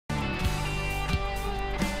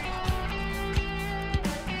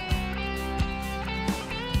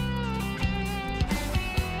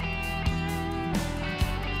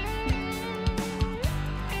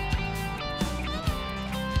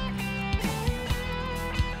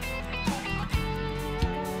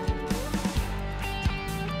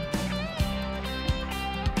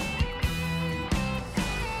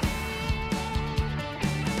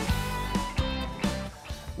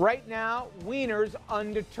Right now, Weiner's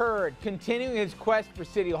undeterred, continuing his quest for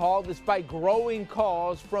City Hall despite growing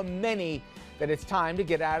calls from many that it's time to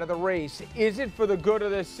get out of the race. Is it for the good of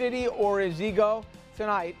the city or his ego?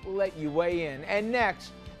 Tonight, we'll let you weigh in. And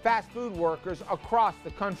next, fast food workers across the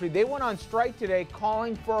country, they went on strike today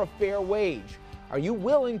calling for a fair wage. Are you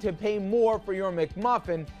willing to pay more for your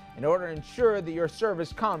McMuffin in order to ensure that your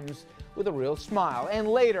service comes with a real smile? And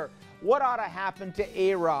later, what ought to happen to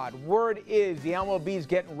A-Rod? Word is the MLB is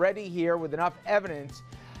getting ready here with enough evidence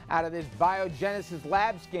out of this biogenesis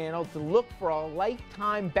lab scandal to look for a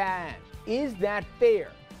lifetime ban. Is that fair?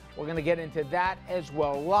 We're going to get into that as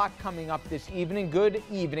well. A lot coming up this evening. Good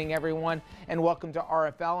evening, everyone, and welcome to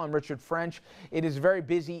RFL. I'm Richard French. It is a very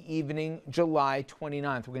busy evening, July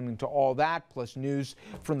 29th. We're getting into all that, plus news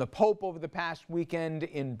from the Pope over the past weekend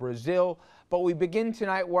in Brazil. But we begin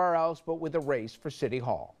tonight, where else but with a race for City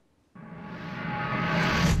Hall.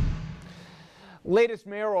 Latest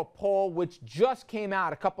mayoral poll, which just came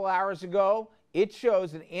out a couple hours ago, it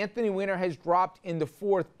shows that Anthony Weiner has dropped into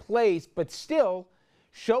fourth place, but still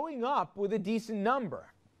showing up with a decent number.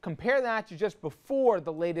 Compare that to just before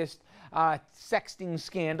the latest sexting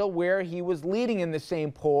scandal, where he was leading in the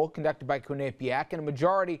same poll conducted by Quinnipiac, and a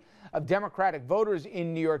majority of Democratic voters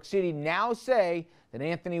in New York City now say that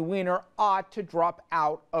Anthony Weiner ought to drop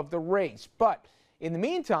out of the race. But in the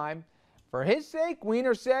meantime, for his sake,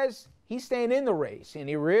 Weiner says he's staying in the race, and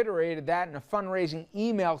he reiterated that in a fundraising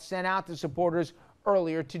email sent out to supporters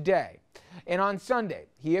earlier today. And on Sunday,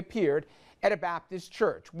 he appeared at a Baptist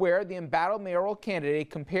church where the embattled mayoral candidate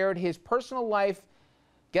compared his personal life,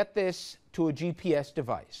 get this, to a GPS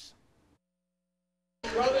device.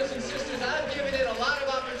 Brothers and sisters, I've given it a lot of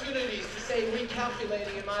opportunities to say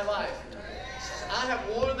recalculating in my life. I have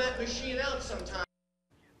worn that machine out sometimes.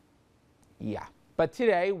 Yeah, but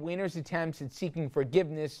today, Weiner's attempts at seeking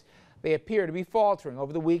forgiveness, they appear to be faltering.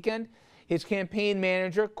 Over the weekend, his campaign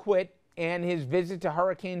manager quit, and his visit to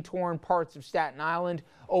hurricane-torn parts of Staten Island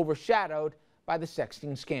overshadowed by the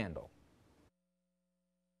sexting scandal.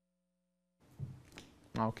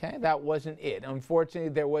 Okay, that wasn't it. Unfortunately,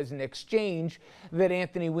 there was an exchange that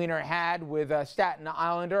Anthony Weiner had with a Staten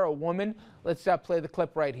Islander, a woman. Let's play the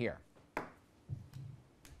clip right here.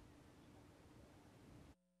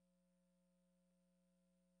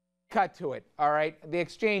 Cut to it, all right? The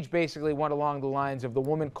exchange basically went along the lines of the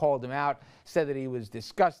woman called him out, said that he was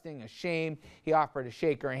disgusting, a shame. He offered to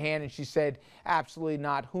shake her hand, and she said, absolutely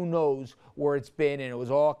not. Who knows where it's been? And it was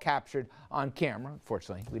all captured on camera.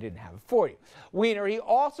 Unfortunately, we didn't have it for you. Weiner, he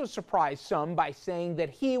also surprised some by saying that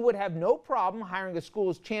he would have no problem hiring a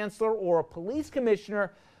school's chancellor or a police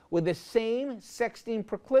commissioner with the same sexting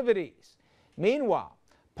proclivities. Meanwhile,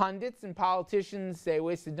 pundits and politicians, they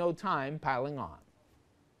wasted no time piling on.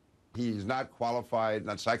 He's not qualified,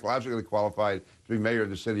 not psychologically qualified to be mayor of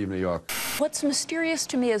the city of New York. What's mysterious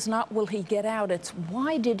to me is not will he get out, it's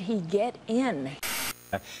why did he get in?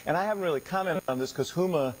 And I haven't really commented on this because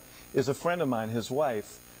Huma is a friend of mine, his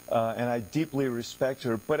wife, and I deeply respect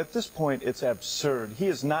her. But at this point, it's absurd. He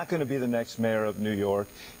is not going to be the next mayor of New York.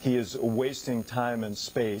 He is wasting time and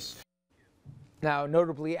space. Now,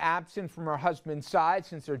 notably absent from her husband's side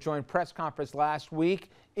since their joint press conference last week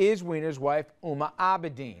is Weiner's wife, Huma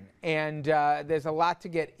Abedin. And there's a lot to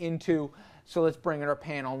get into, so let's bring in our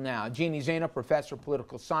panel now. Jeannie Zaino, professor of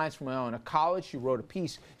political science from Iona College. She wrote a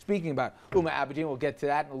piece speaking about Huma Abedin. We'll get to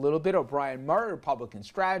that in a little bit. O'Brien Murray, Republican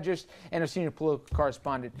strategist, and our senior political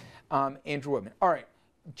correspondent, Andrew Whitman. All right.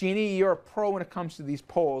 Jeannie, you're a pro when it comes to these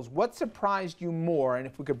polls. What surprised you more? And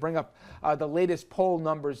if we could bring up the latest poll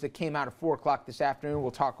numbers that came out at 4 o'clock this afternoon,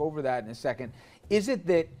 we'll talk over that in a second. Is it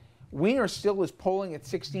that Weiner still is polling at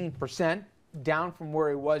 16%, down from where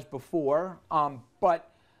he was before,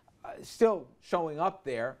 but still showing up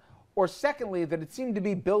there? Or secondly, that it seemed to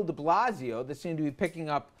be Bill de Blasio that seemed to be picking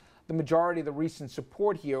up the majority of the recent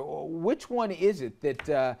support here? Which one is it that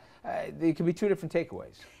there could be two different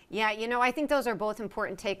takeaways? Yeah, you know, I think those are both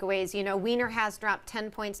important takeaways. You know, Weiner has dropped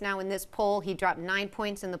 10 points now in this poll. He dropped 9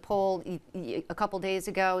 points in the poll a couple days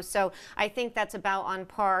ago. So I think that's about on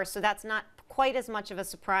par. So that's not quite as much of a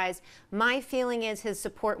surprise. My feeling is his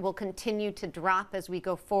support will continue to drop as we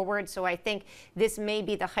go forward. So I think this may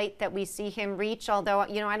be the height that we see him reach, although,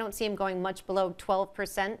 you know, I don't see him going much below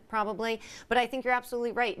 12% probably. But I think you're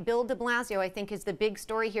absolutely right. Bill de Blasio, I think, is the big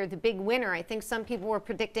story here, the big winner. I think some people were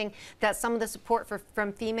predicting that some of the support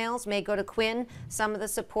from females may go to Quinn, some of the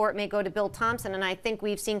support may go to Bill Thompson, and I think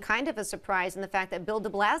we've seen kind of a surprise in the fact that Bill de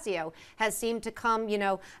Blasio has seemed to come, you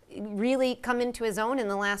know, really come into his own in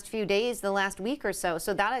the last few days, the last week or so.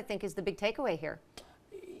 So that, I think, is the big takeaway here.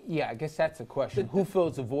 Yeah, I guess that's a question. Who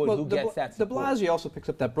fills the void? Who gets that support? De Blasio also picks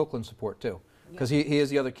up that Brooklyn support, too. because he is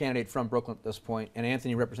the other candidate from Brooklyn at this point, and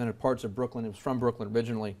Anthony represented parts of Brooklyn. He was from Brooklyn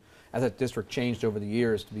originally, as that district changed over the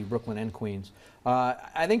years to be Brooklyn and Queens.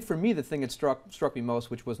 I think for me, the thing that struck me most,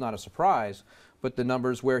 which was not a surprise, but the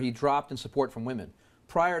numbers where he dropped in support from women.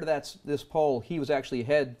 Prior to this poll, he was actually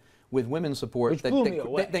ahead with women's support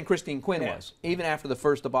than Christine Quinn was, even after the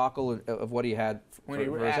first debacle of what he had for his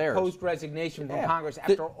errors. Post-resignation from Congress,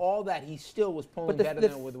 after all that, he still was polling better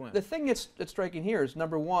than with women. The thing that's striking here is,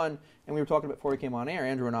 number one, and we were talking about before we came on air,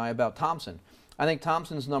 Andrew and I, about Thompson. I think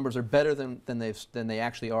Thompson's numbers are better than they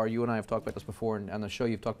actually are. You and I have talked about this before, and on the show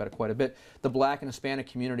you've talked about it quite a bit. The black and Hispanic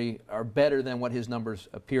community are better than what his numbers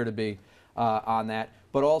appear to be on that.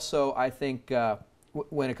 But also, I think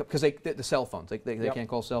because the cell phones, they can't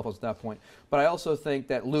call cell phones at that point. But I also think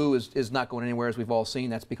that Lou is not going anywhere, as we've all seen.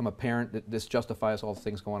 That's become apparent. That this justifies all the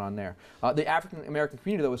things going on there. The African American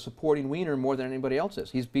community, though, is supporting Weiner more than anybody else is.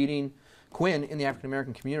 He's beating Quinn in the African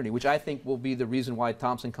American community, which I think will be the reason why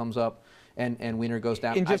Thompson comes up and Weiner goes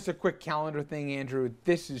down. And just a quick calendar thing, Andrew,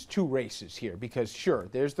 this is 2 races here, because sure,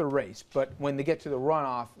 there's the race, but when they get to the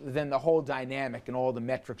runoff, then the whole dynamic and all the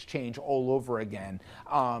metrics change all over again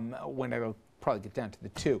when it'll probably get down to the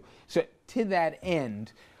 2. So to that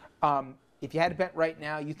end, if you had to bet right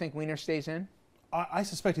now, you think Weiner stays in? I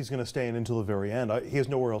suspect he's going to stay in until the very end. He has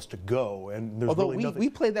nowhere else to go, and there's Although really nothing. we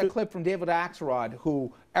played that clip from David Axelrod,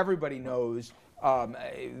 who everybody knows.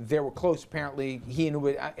 They were close, apparently. He and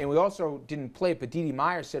we also didn't play it, but Dee Dee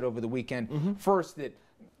Meyer said over the weekend first that,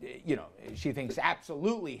 you know, she thinks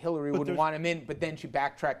absolutely Hillary wouldn't want him in, but then she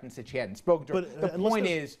backtracked and said she hadn't spoken to her. The point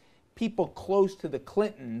is, people close to the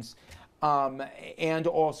Clintons and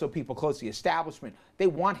also people close to the establishment, they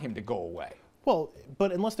want him to go away. Well,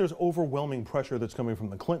 but unless there's overwhelming pressure that's coming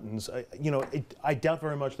from the Clintons, I doubt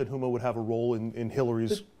very much that Huma would have a role in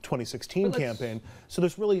Hillary's 2016 campaign. So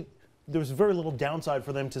there's very little downside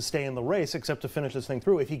for them to stay in the race except to finish this thing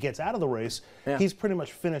through. If he gets out of the race, he's pretty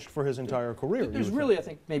much finished for his entire career. There's really, I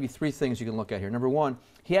think, maybe 3 things you can look at here. Number one,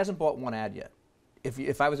 he hasn't bought one ad yet.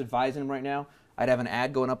 If I was advising him right now, I'd have an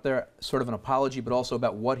ad going up there, sort of an apology, but also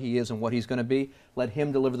about what he is and what he's going to be. Let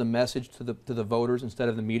him deliver the message to the voters instead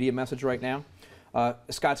of the media message right now.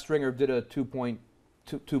 Scott Stringer did a $2.1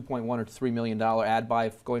 or $3 million ad buy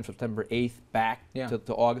going from September 8th back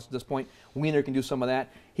to August at this point. Weiner can do some of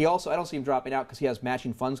that. He also, I don't see him dropping out because he has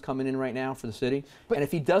matching funds coming in right now for the city. And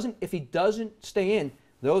if he doesn't stay in,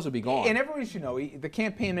 those would be gone. And everybody should know, the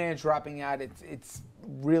campaign manager dropping out, it's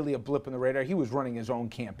really a blip on the radar. He was running his own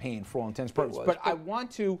campaign for all intents and purposes. But I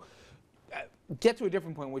want to get to a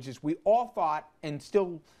different point, which is we all thought, and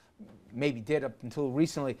still maybe did up until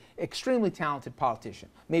recently, extremely talented politician.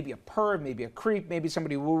 Maybe a perv, maybe a creep, maybe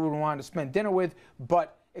somebody we would want to spend dinner with,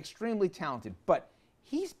 but extremely talented. But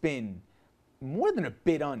he's been more than a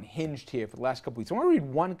bit unhinged here for the last couple weeks. I want to read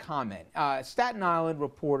one comment. Staten Island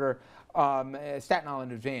reporter, Staten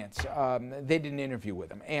Island Advance, they did an interview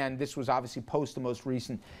with him, and this was obviously post the most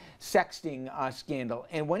recent sexting scandal.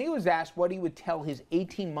 And when he was asked what he would tell his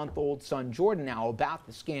 18-month-old son Jordan now about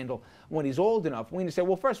the scandal when he's old enough, Weiner said,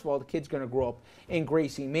 well, first of all, the kid's going to grow up in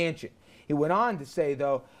Gracie Mansion. He went on to say,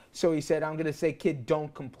 though, so he said, I'm going to say, kid,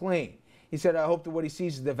 don't complain. He said, I hope that what he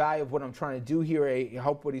sees is the value of what I'm trying to do here. I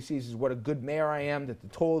hope what he sees is what a good mayor I am, that the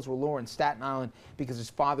tolls were lower in Staten Island because his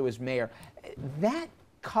father was mayor. That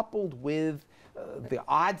coupled with the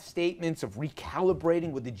odd statements of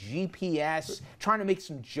recalibrating with the GPS, trying to make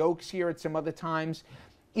some jokes here at some other times,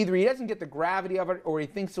 either he doesn't get the gravity of it or he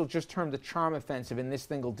thinks he'll just turn the charm offensive and this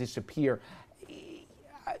thing will disappear.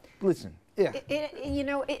 Listen. Yeah.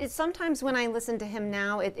 Sometimes when I listen to him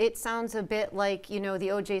now, it sounds a bit like,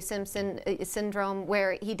 the O.J. Simpson syndrome,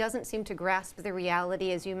 where he doesn't seem to grasp the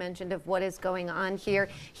reality, as you mentioned, of what is going on here.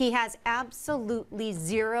 He has absolutely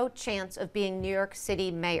zero chance of being New York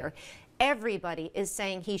City mayor. Everybody is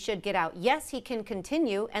saying he should get out. Yes, he can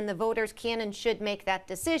continue, and the voters can and should make that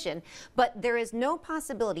decision. But there is no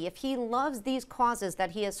possibility, if he loves these causes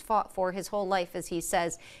that he has fought for his whole life, as he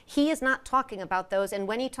says, he is not talking about those. And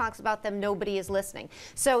when he talks about them, nobody is listening.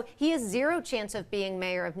 So he has zero chance of being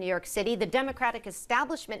mayor of New York City. The Democratic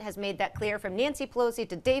establishment has made that clear, from Nancy Pelosi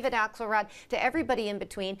to David Axelrod to everybody in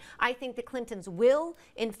between. I think the Clintons will,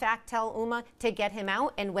 in fact, tell Huma to get him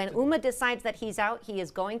out. And when Huma decides that he's out, he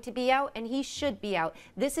is going to be out. And he should be out.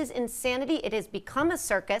 This is insanity. It has become a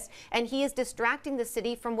circus, and he is distracting the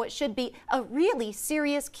city from what should be a really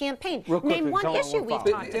serious campaign. Name one issue we've talked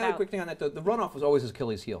about. The other quick thing on that, the runoff was always his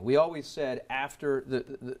Achilles heel. We always said after the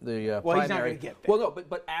well, primary. He's not going to get there. Well, no,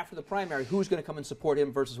 but after the primary, who's going to come and support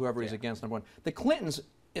him versus whoever he's against, number one. The Clintons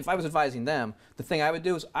if I was advising them, the thing I would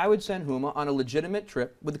do is I would send Huma on a legitimate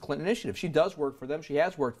trip with the Clinton Initiative. She does work for them. She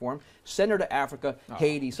has worked for them. Send her to Africa,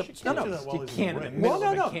 Haiti. You can't.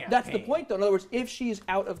 That's the point, though. In other words, if she's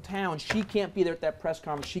out of town, she can't be there at that press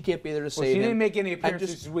conference. She can't be there to save him. She didn't make any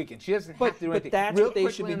appearances this weekend. She doesn't have to do anything. But that's what they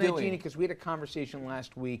should be doing. Because we had a conversation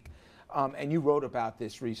last week, and you wrote about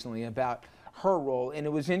this recently, about her role. And it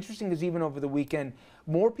was interesting because even over the weekend,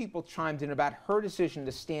 more people chimed in about her decision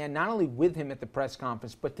to stand not only with him at the press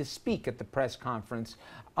conference, but to speak at the press conference.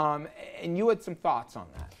 And you had some thoughts on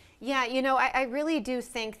that. Yeah, you know, I really do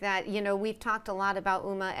think that, you know, we've talked a lot about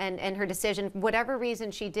Uma and her decision. Whatever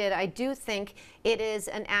reason she did, I do think it is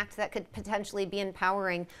an act that could potentially be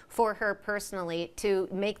empowering for her personally to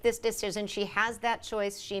make this decision. She has that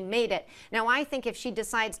choice. She made it. Now, I think if she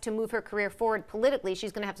decides to move her career forward politically,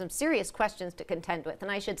 she's going to have some serious questions to contend with.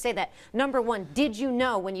 And I should say that, number one, did you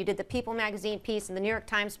know when you did the People magazine piece and the New York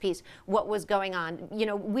Times piece what was going on? You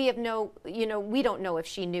know, we don't know if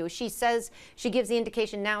she knew. She says, she gives the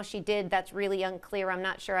indication now she did. That's really unclear. I'm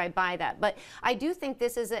not sure I buy that. But I do think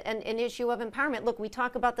this is an issue of empowerment. Look, we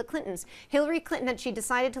talk about the Clintons. Hillary Clinton, had she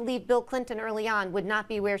decided to leave Bill Clinton early on, would not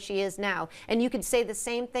be where she is now. And you could say the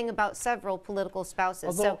same thing about several political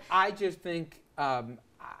spouses. Although I just think the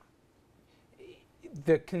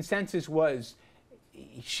consensus was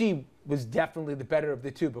she was definitely the better of the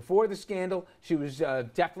two. Before the scandal, she was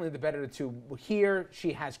definitely the better of the two. Here,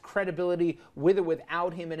 she has credibility with or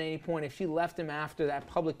without him at any point. If she left him after that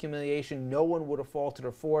public humiliation, no one would have faulted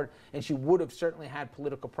her for it, and she would have certainly had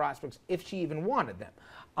political prospects if she even wanted them.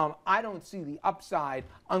 I don't see the upside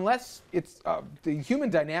unless it's the human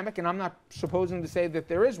dynamic, and I'm not supposing to say that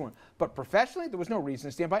there is one. But professionally, there was no reason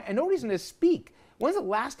to stand by and no reason to speak. When's the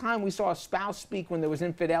last time we saw a spouse speak when there was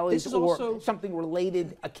infidelity or something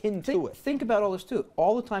related akin to it? Think about all this, too.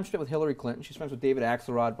 All the time spent with Hillary Clinton, she spent with David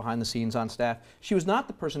Axelrod behind the scenes on staff. She was not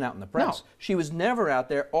the person out in the press. No. She was never out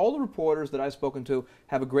there. All the reporters that I've spoken to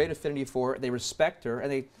have a great affinity for her. They respect her,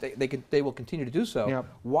 and they will continue to do so. Yep.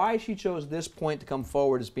 Why she chose this point to come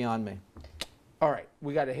forward is beyond me. All right,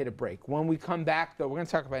 we got to hit a break. When we come back, though, we're going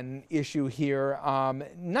to talk about an issue here.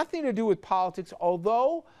 Nothing to do with politics,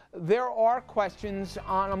 although there are questions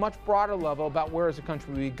on a much broader level about where as a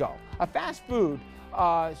country we go. A fast food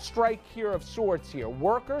strike here of sorts here.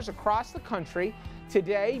 Workers across the country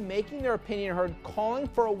today making their opinion heard, calling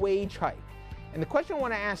for a wage hike. And the question I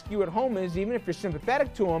want to ask you at home is, even if you're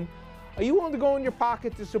sympathetic to them, are you willing to go in your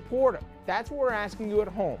pocket to support them? That's what we're asking you at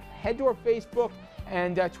home. Head to our Facebook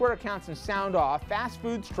and Twitter accounts and sound off. Fast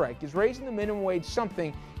food strike is raising the minimum wage,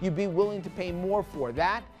 something you'd be willing to pay more for.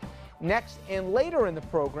 That next and later in the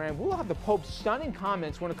program, we'll have the Pope's stunning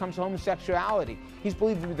comments when it comes to homosexuality. He's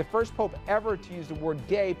believed to be the first Pope ever to use the word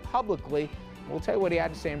gay publicly. We'll tell you what he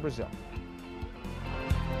had to say in Brazil.